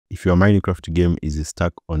if your Minecraft game is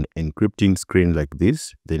stuck on encrypting screen like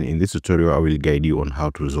this, then in this tutorial I will guide you on how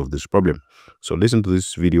to resolve this problem. So listen to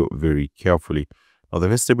this video very carefully. Now the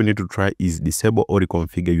first step you need to try is disable or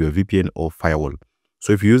reconfigure your VPN or firewall.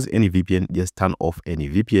 So if you use any VPN, just turn off any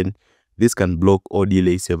VPN. This can block or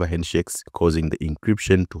delay server handshakes, causing the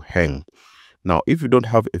encryption to hang. Now, if you don't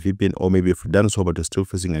have a VPN, or maybe if you've done so but you're still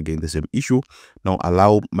facing again the same issue, now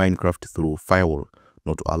allow Minecraft through firewall.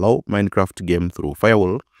 Now to allow Minecraft game through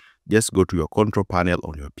firewall, just go to your control panel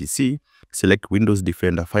on your PC, select Windows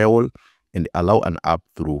Defender Firewall, and allow an app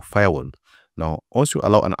through firewall. Now, once you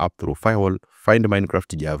allow an app through firewall, find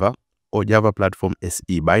Minecraft Java or Java Platform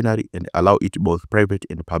SE binary and allow it both private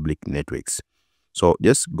and public networks. So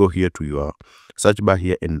just go here to your search bar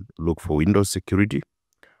here and look for Windows Security.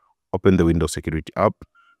 Open the Windows Security app.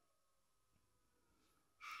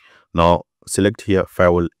 Now select here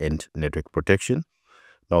Firewall and Network Protection.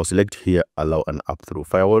 Now select here allow an app through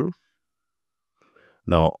firewall.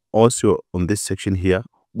 Now also on this section here,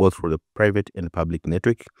 both for the private and public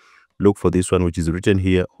network, look for this one which is written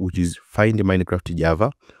here, which is find Minecraft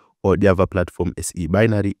Java or Java Platform SE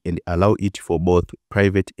binary and allow it for both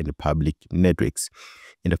private and public networks.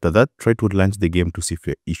 And after that, try to launch the game to see if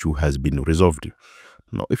your issue has been resolved.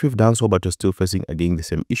 Now, if you've done so but you're still facing again the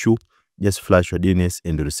same issue, just flash your DNS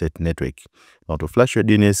and reset network. Now to flash your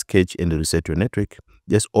DNS cache and reset your network,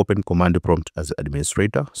 just open command prompt as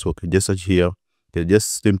administrator. So you can just search here, you can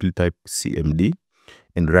just simply type cmd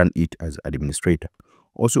and run it as administrator.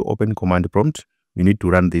 Also open command prompt. You need to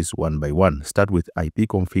run this one by one. Start with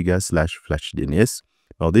ipconfigure/flash DNS.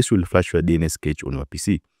 Now this will flash your DNS cache on your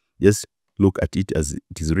PC. Just look at it as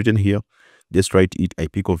it is written here. Just write it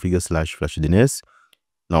ipconfigure/flash DNS.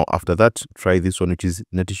 Now after that, try this one which is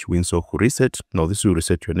netish winsock reset. Now this will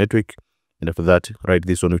reset your network. And after that, write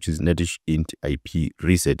this one which is netish int IP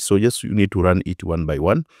reset. So just you need to run it one by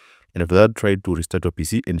one. And after that, try to restart your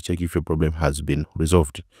PC and check if your problem has been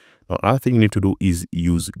resolved. Now, another thing you need to do is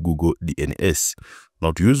use Google DNS.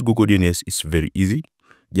 Now, to use Google DNS is very easy.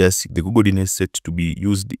 Just the Google DNS set to be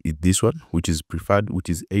used is this one, which is preferred, which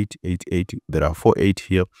is 888. There are 48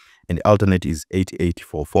 here, and the alternate is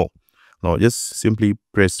 8844. Now, just simply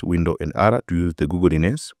press Window and R to use the Google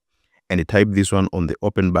DNS, and type this one on the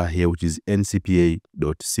open bar here, which is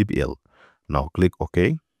ncpa.cpl. Now, click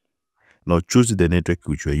OK. Now choose the network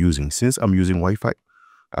which you are using. Since I'm using Wi-Fi,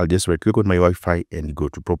 I'll just right click on my Wi-Fi and go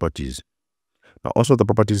to properties. Now also the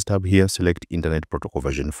properties tab here, select Internet Protocol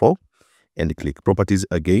version 4 and click properties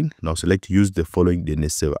again. Now select use the following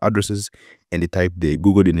DNS server addresses and type the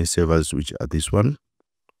Google DNS servers, which are this one.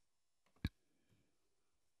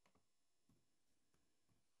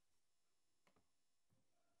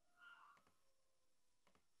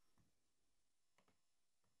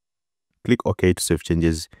 Click OK to save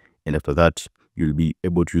changes. And after that, you'll be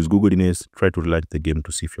able to use Google DNS, try to relaunch the game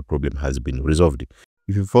to see if your problem has been resolved.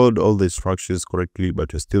 If you followed all the instructions correctly,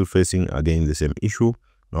 but you're still facing again the same issue,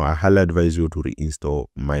 now I highly advise you to reinstall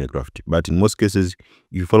Minecraft. But in most cases,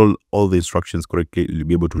 if you follow all the instructions correctly, you'll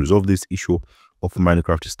be able to resolve this issue of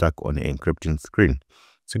Minecraft stuck on an encrypting screen.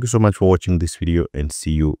 Thank you so much for watching this video and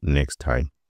see you next time.